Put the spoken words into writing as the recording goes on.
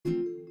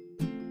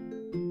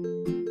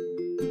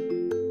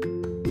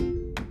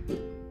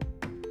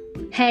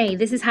Hey,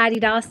 this is Heidi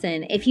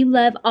Dawson. If you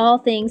love all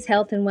things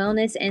health and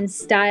wellness and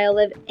style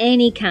of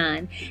any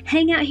kind,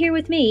 hang out here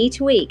with me each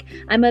week.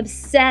 I'm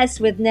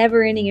obsessed with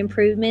never-ending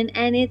improvement,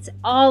 and it's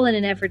all in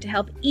an effort to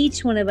help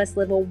each one of us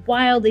live a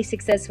wildly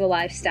successful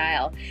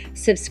lifestyle.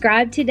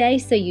 Subscribe today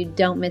so you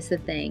don't miss a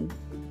thing.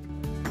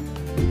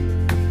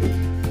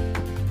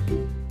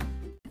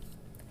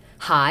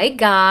 Hi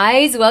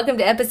guys, welcome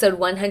to episode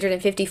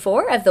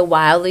 154 of the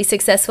Wildly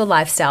Successful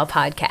Lifestyle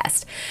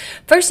Podcast.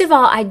 First of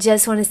all, I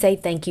just want to say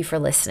thank you for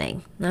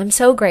listening. I'm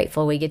so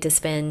grateful we get to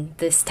spend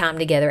this time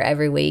together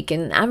every week,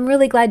 and I'm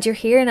really glad you're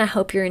here, and I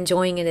hope you're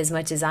enjoying it as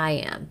much as I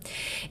am.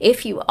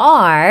 If you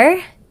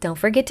are, don't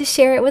forget to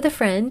share it with a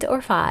friend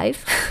or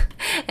five.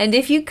 And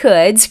if you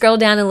could, scroll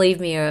down and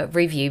leave me a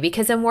review,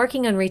 because I'm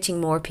working on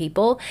reaching more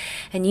people,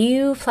 and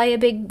you play a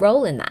big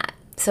role in that.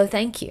 So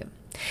thank you.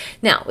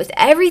 Now, with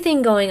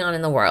everything going on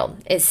in the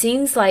world, it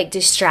seems like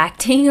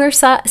distracting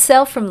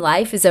yourself from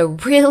life is a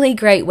really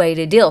great way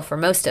to deal for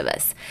most of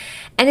us.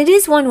 And it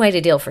is one way to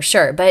deal for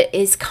sure, but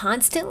is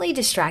constantly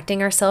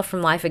distracting ourselves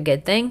from life a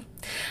good thing?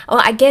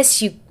 Well, I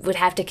guess you would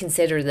have to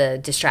consider the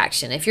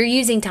distraction. If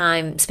you're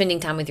spending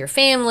time with your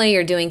family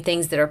or doing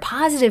things that are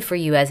positive for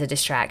you as a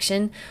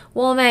distraction,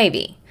 well,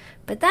 maybe.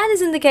 But that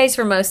isn't the case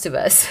for most of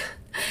us.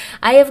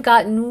 I have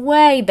gotten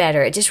way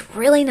better at just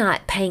really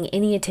not paying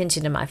any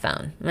attention to my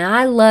phone.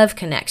 I love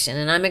connection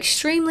and I'm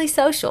extremely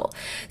social,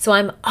 so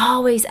I'm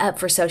always up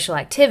for social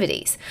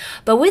activities.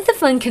 But with the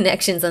fun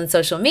connections on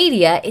social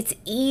media, it's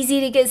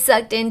easy to get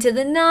sucked into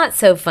the not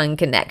so fun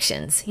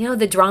connections,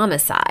 the drama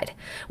side.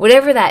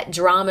 Whatever that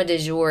drama du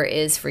jour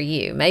is for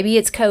you. Maybe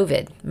it's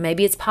COVID,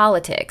 maybe it's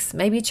politics,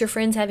 maybe it's your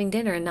friends having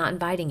dinner and not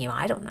inviting you.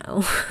 I don't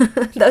know.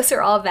 Those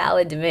are all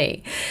valid to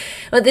me.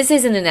 But this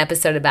isn't an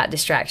episode about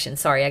distraction.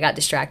 Sorry, I got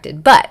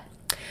distracted. But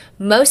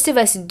most of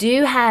us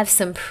do have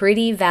some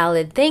pretty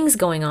valid things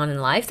going on in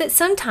life that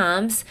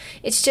sometimes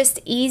it's just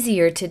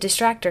easier to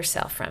distract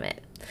ourselves from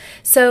it.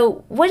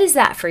 So what is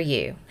that for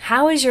you?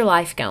 How is your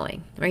life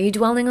going? Are you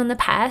dwelling on the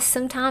past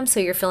sometimes so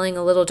you're feeling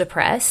a little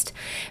depressed?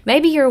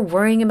 Maybe you're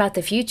worrying about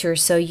the future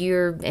so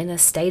you're in a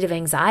state of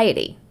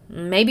anxiety.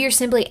 Maybe you're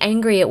simply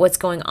angry at what's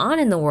going on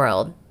in the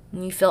world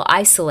and you feel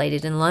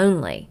isolated and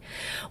lonely.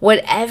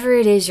 Whatever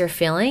it is you're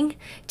feeling,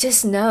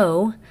 just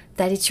know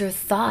that it's your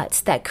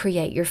thoughts that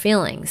create your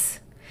feelings.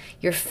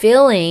 Your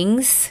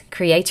feelings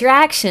create your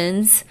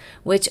actions,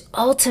 which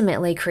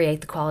ultimately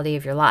create the quality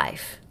of your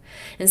life.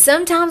 And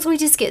sometimes we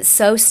just get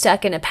so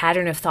stuck in a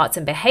pattern of thoughts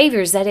and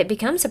behaviors that it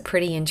becomes a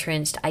pretty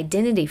entrenched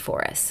identity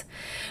for us.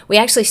 We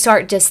actually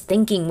start just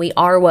thinking we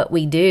are what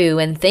we do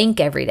and think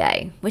every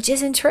day, which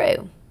isn't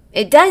true.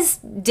 It does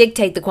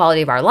dictate the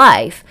quality of our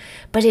life,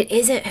 but it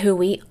isn't who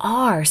we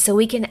are, so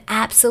we can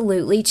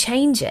absolutely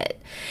change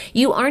it.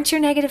 You aren't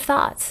your negative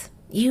thoughts.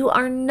 You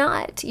are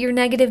not your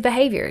negative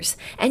behaviors,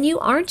 and you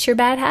aren't your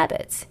bad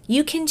habits.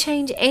 You can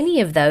change any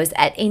of those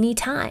at any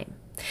time.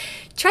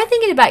 Try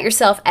thinking about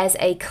yourself as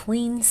a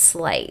clean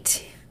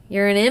slate.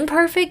 You're an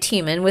imperfect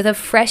human with a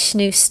fresh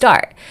new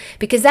start,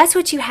 because that's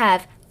what you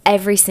have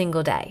every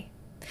single day.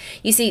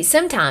 You see,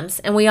 sometimes,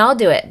 and we all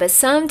do it, but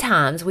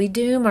sometimes we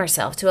doom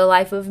ourselves to a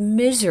life of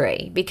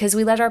misery because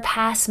we let our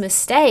past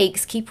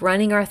mistakes keep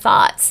running our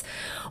thoughts.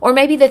 Or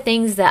maybe the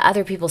things that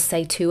other people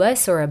say to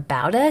us or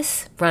about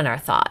us run our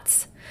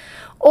thoughts.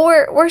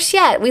 Or worse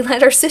yet, we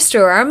let our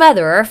sister or our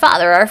mother or our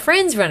father or our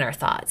friends run our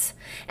thoughts.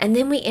 And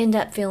then we end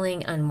up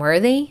feeling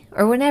unworthy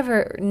or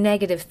whatever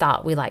negative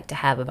thought we like to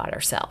have about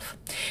ourselves.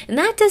 And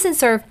that doesn't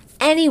serve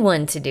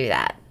anyone to do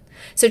that.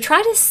 So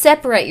try to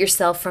separate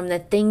yourself from the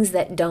things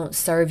that don't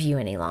serve you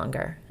any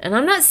longer. And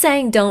I'm not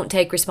saying don't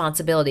take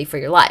responsibility for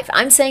your life.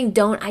 I'm saying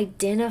don't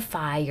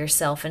identify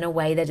yourself in a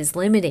way that is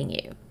limiting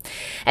you.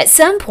 At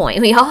some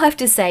point, we all have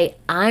to say,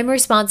 I'm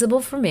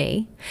responsible for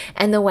me,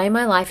 and the way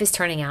my life is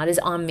turning out is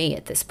on me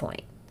at this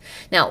point.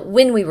 Now,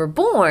 when we were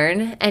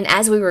born and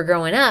as we were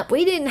growing up,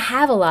 we didn't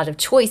have a lot of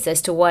choice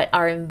as to what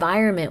our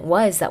environment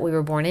was that we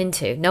were born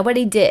into.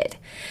 Nobody did.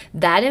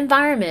 That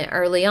environment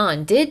early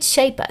on did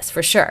shape us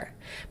for sure.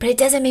 But it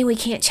doesn't mean we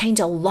can't change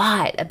a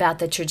lot about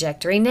the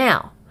trajectory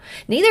now.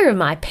 Neither of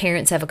my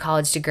parents have a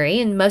college degree,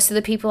 and most of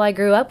the people I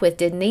grew up with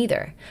didn't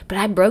either. But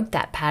I broke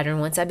that pattern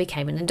once I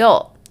became an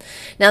adult.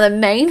 Now, the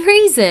main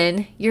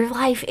reason your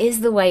life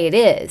is the way it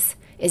is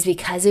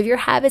because of your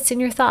habits and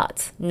your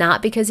thoughts,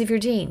 not because of your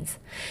genes.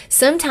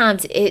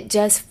 Sometimes it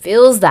just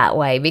feels that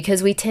way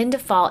because we tend to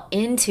fall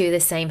into the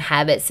same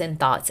habits and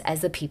thoughts as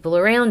the people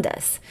around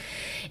us.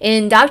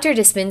 In Dr.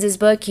 Dispenza's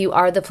book, You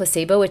Are the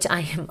Placebo, which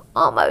I am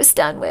almost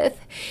done with,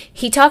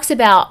 he talks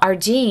about our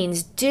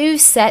genes do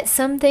set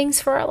some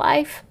things for our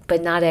life,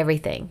 but not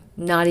everything,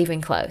 not even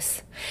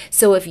close.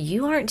 So if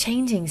you aren't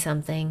changing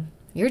something,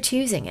 you're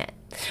choosing it.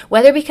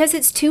 Whether because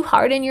it's too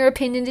hard in your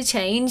opinion to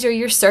change or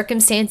your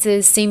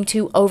circumstances seem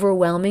too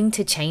overwhelming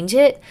to change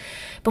it.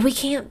 But we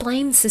can't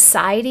blame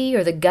society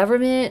or the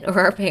government or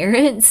our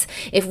parents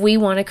if we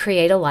want to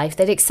create a life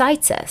that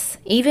excites us,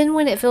 even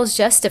when it feels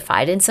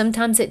justified, and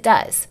sometimes it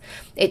does.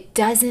 It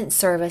doesn't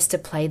serve us to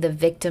play the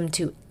victim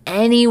to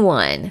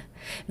anyone.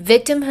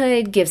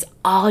 Victimhood gives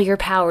all your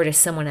power to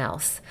someone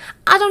else.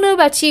 I don't know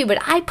about you,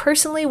 but I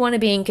personally want to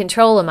be in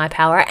control of my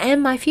power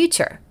and my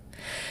future.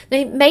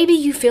 Maybe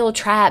you feel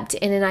trapped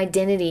in an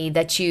identity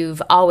that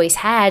you've always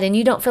had and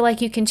you don't feel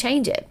like you can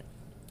change it.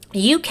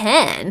 You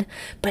can,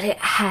 but it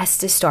has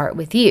to start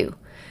with you.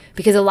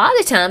 Because a lot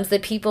of times the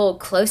people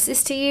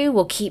closest to you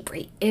will keep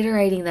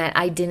reiterating that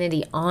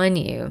identity on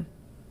you.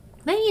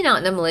 Maybe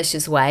not in a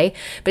malicious way,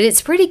 but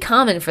it's pretty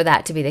common for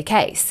that to be the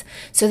case.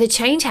 So the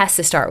change has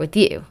to start with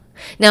you.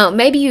 Now,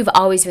 maybe you've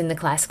always been the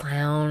class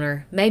clown,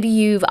 or maybe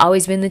you've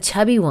always been the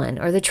chubby one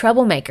or the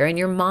troublemaker, and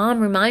your mom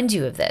reminds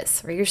you of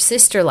this, or your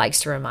sister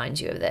likes to remind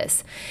you of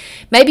this.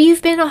 Maybe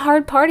you've been a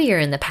hard partier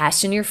in the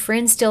past and your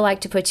friends still like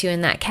to put you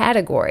in that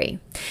category.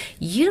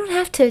 You don't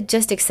have to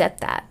just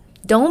accept that.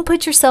 Don't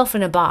put yourself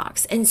in a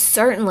box, and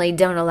certainly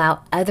don't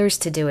allow others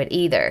to do it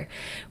either.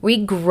 We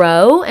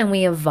grow and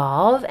we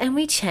evolve and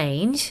we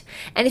change.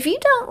 And if you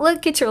don't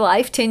look at your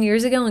life 10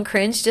 years ago and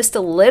cringe just a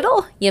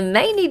little, you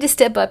may need to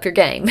step up your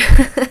game.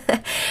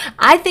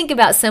 I think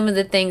about some of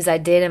the things I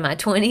did in my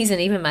 20s and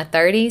even my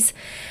 30s.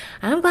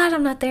 I'm glad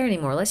I'm not there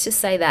anymore. Let's just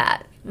say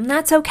that. And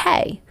that's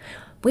okay.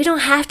 We don't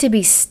have to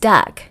be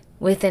stuck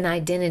with an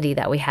identity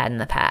that we had in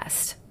the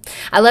past.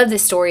 I love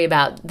this story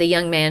about the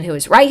young man who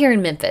was right here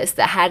in Memphis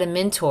that had a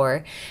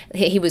mentor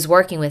he was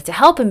working with to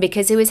help him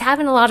because he was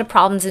having a lot of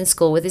problems in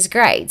school with his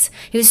grades.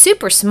 He was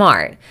super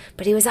smart,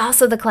 but he was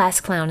also the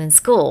class clown in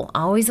school,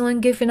 always the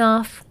one goofing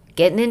off,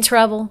 getting in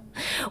trouble.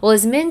 Well,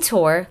 his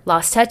mentor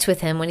lost touch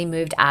with him when he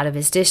moved out of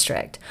his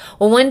district.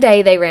 Well, one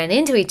day they ran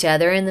into each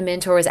other and the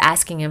mentor was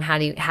asking him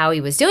how he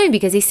was doing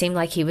because he seemed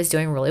like he was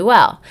doing really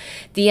well.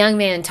 The young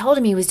man told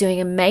him he was doing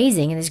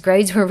amazing and his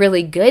grades were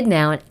really good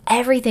now and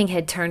everything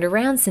had turned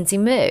around since he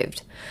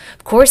moved.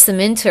 Of course, the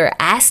mentor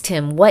asked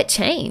him what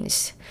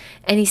changed.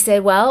 And he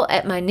said, well,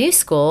 at my new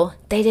school,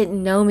 they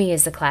didn't know me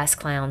as the class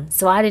clown,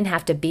 so I didn't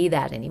have to be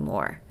that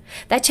anymore.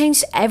 That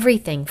changed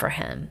everything for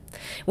him.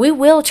 We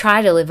will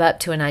try to live up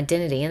to an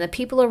identity, and the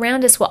people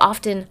around us will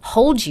often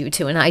hold you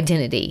to an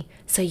identity.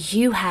 So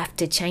you have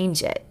to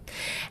change it.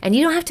 And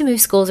you don't have to move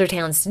schools or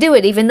towns to do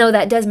it, even though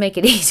that does make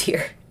it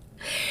easier.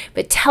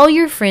 But tell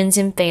your friends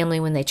and family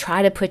when they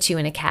try to put you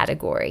in a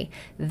category,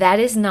 that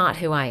is not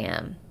who I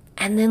am.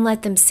 And then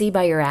let them see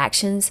by your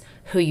actions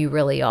who you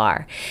really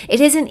are.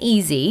 It isn't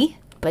easy,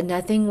 but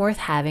nothing worth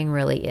having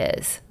really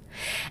is.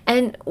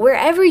 And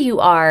wherever you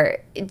are,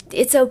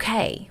 it's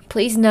okay.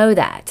 Please know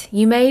that.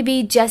 You may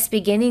be just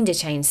beginning to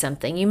change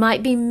something. You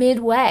might be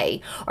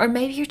midway, or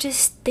maybe you're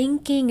just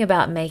thinking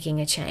about making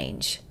a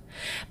change.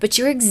 But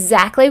you're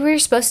exactly where you're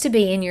supposed to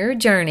be in your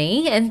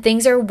journey, and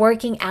things are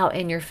working out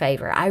in your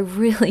favor. I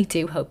really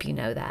do hope you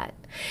know that.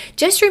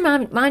 Just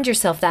remind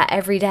yourself that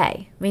every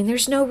day. I mean,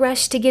 there's no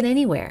rush to get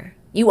anywhere.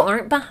 You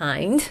aren't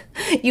behind.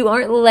 You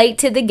aren't late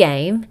to the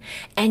game,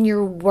 and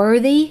you're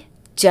worthy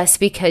just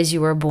because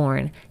you were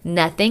born.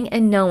 Nothing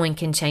and no one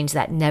can change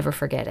that. Never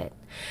forget it.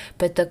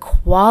 But the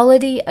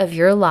quality of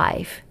your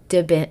life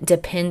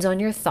depends on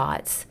your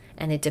thoughts,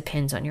 and it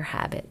depends on your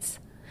habits.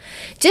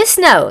 Just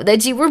know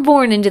that you were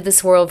born into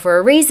this world for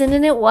a reason,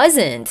 and it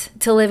wasn't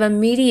to live a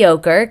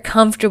mediocre,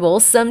 comfortable,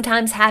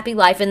 sometimes happy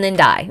life and then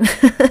die.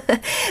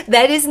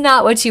 That is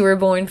not what you were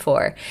born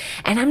for.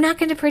 And I'm not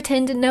going to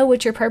pretend to know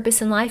what your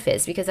purpose in life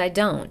is, because I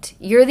don't.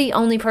 You're the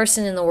only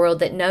person in the world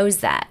that knows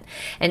that.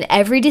 And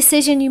every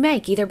decision you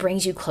make either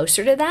brings you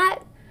closer to that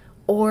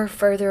or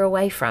further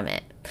away from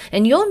it.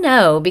 And you'll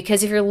know,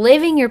 because if you're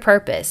living your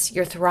purpose,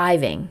 you're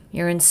thriving,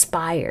 you're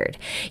inspired,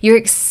 you're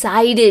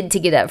excited to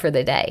get up for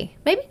the day.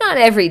 Maybe not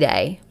every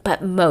day,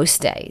 but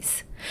most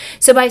days.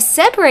 So by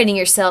separating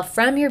yourself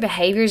from your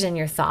behaviors and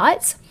your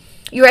thoughts,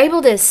 you're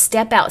able to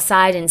step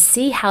outside and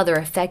see how they're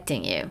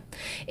affecting you.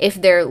 If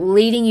they're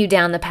leading you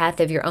down the path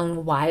of your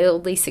own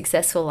wildly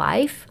successful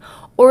life,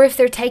 or if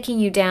they're taking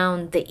you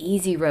down the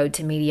easy road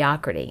to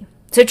mediocrity.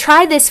 So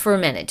try this for a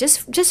minute,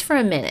 just for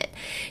a minute.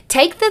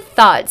 Take the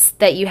thoughts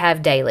that you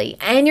have daily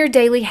and your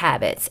daily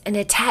habits and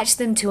attach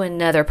them to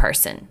another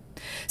person.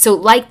 So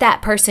like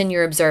that person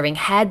you're observing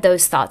had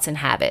those thoughts and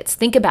habits.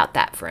 Think about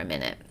that for a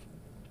minute.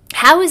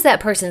 How is that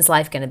person's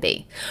life going to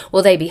be?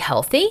 Will they be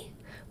healthy?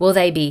 Will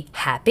they be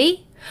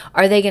happy?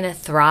 Are they going to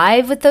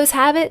thrive with those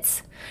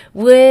habits?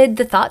 Would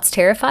the thoughts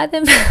terrify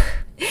them?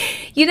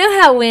 You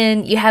know how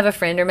when you have a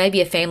friend or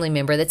maybe a family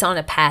member that's on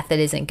a path that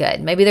isn't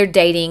good, maybe they're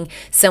dating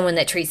someone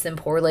that treats them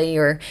poorly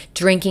or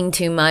drinking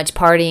too much,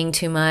 partying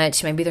too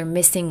much, maybe they're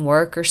missing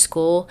work or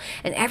school,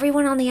 and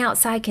everyone on the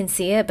outside can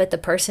see it, but the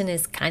person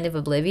is kind of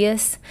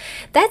oblivious.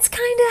 That's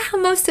kind of how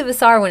most of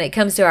us are when it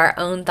comes to our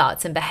own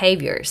thoughts and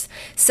behaviors.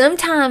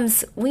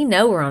 Sometimes we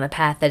know we're on a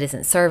path that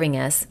isn't serving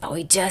us, but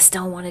we just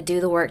don't want to do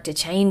the work to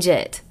change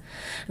it.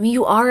 I mean,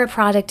 you are a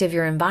product of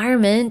your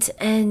environment,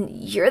 and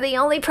you're the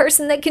only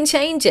person that can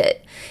change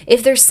it.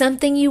 If there's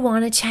something you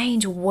want to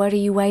change, what are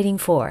you waiting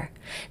for?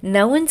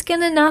 No one's going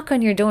to knock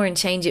on your door and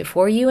change it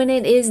for you, and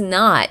it is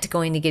not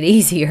going to get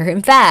easier.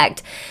 In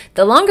fact,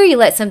 the longer you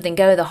let something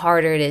go, the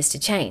harder it is to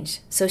change.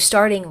 So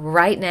starting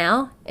right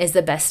now is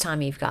the best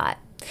time you've got.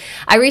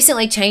 I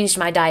recently changed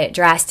my diet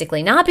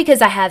drastically, not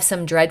because I have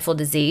some dreadful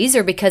disease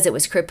or because it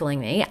was crippling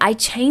me. I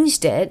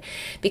changed it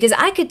because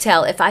I could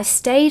tell if I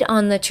stayed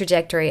on the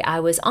trajectory I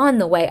was on,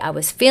 the way I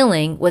was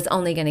feeling was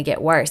only going to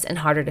get worse and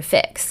harder to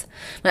fix.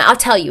 Now, I'll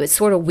tell you, it's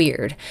sort of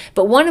weird,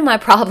 but one of my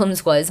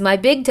problems was my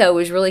big toe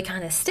was really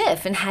kind of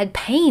stiff and had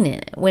pain in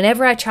it.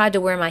 Whenever I tried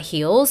to wear my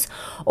heels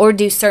or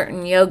do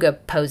certain yoga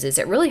poses,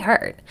 it really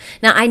hurt.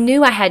 Now, I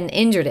knew I hadn't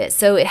injured it,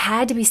 so it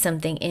had to be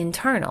something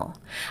internal.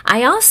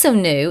 I also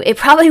knew it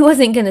probably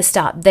wasn't going to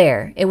stop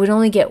there. It would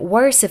only get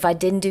worse if I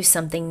didn't do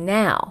something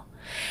now.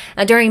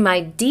 Now, during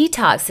my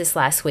detox this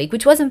last week,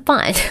 which wasn't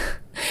fun,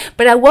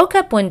 but I woke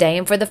up one day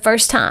and for the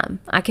first time,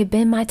 I could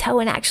bend my toe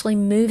and actually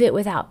move it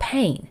without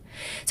pain.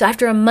 So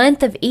after a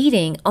month of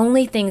eating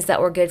only things that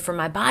were good for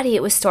my body,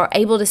 it was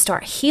able to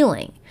start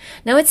healing.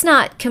 Now, it's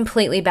not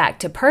completely back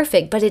to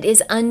perfect, but it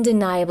is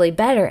undeniably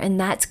better, and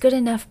that's good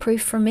enough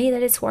proof for me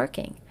that it's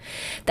working.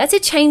 That's a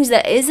change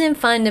that isn't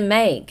fun to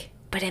make,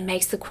 but it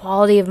makes the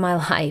quality of my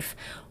life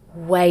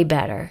way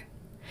better.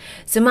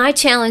 So my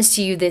challenge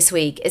to you this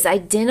week is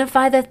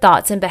identify the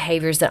thoughts and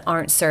behaviors that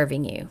aren't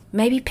serving you.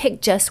 Maybe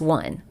pick just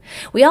one.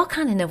 We all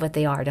kind of know what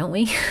they are, don't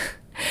we?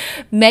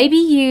 Maybe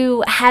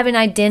you have an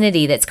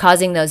identity that's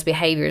causing those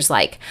behaviors,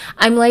 like,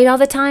 I'm late all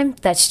the time,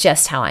 that's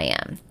just how I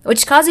am,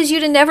 which causes you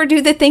to never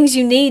do the things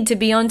you need to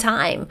be on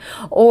time.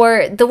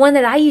 Or the one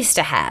that I used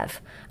to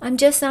have, I'm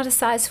just not a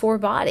size 4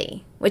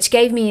 body, which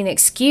gave me an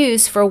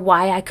excuse for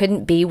why I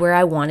couldn't be where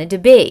I wanted to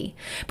be.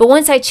 But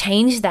once I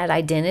changed that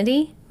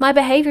identity, my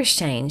behaviors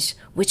changed,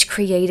 which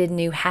created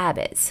new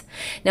habits.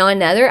 Now,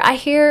 another I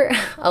hear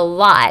a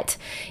lot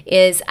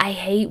is, I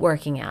hate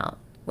working out,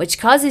 which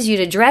causes you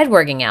to dread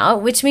working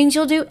out, which means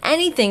you'll do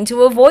anything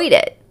to avoid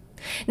it.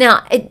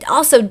 Now,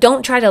 also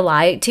don't try to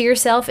lie to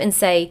yourself and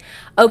say,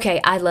 okay,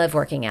 I love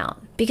working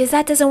out, because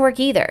that doesn't work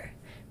either.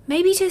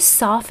 Maybe just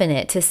soften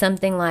it to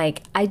something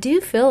like, I do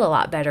feel a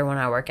lot better when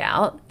I work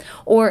out,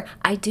 or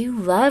I do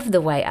love the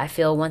way I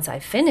feel once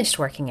I've finished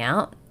working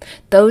out.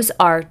 Those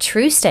are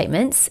true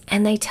statements,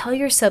 and they tell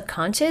your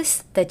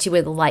subconscious that you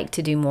would like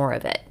to do more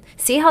of it.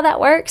 See how that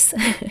works?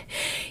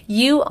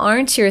 You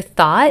aren't your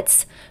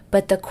thoughts,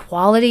 but the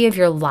quality of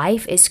your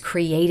life is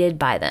created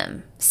by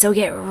them. So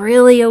get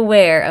really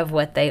aware of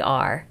what they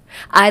are.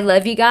 I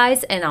love you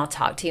guys, and I'll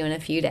talk to you in a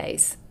few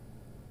days.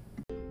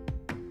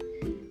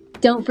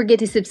 Don't forget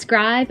to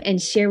subscribe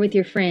and share with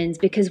your friends,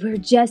 because we're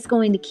just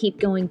going to keep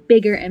going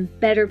bigger and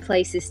better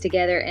places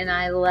together, and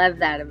I love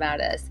that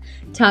about us.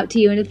 Talk to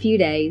you in a few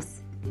days.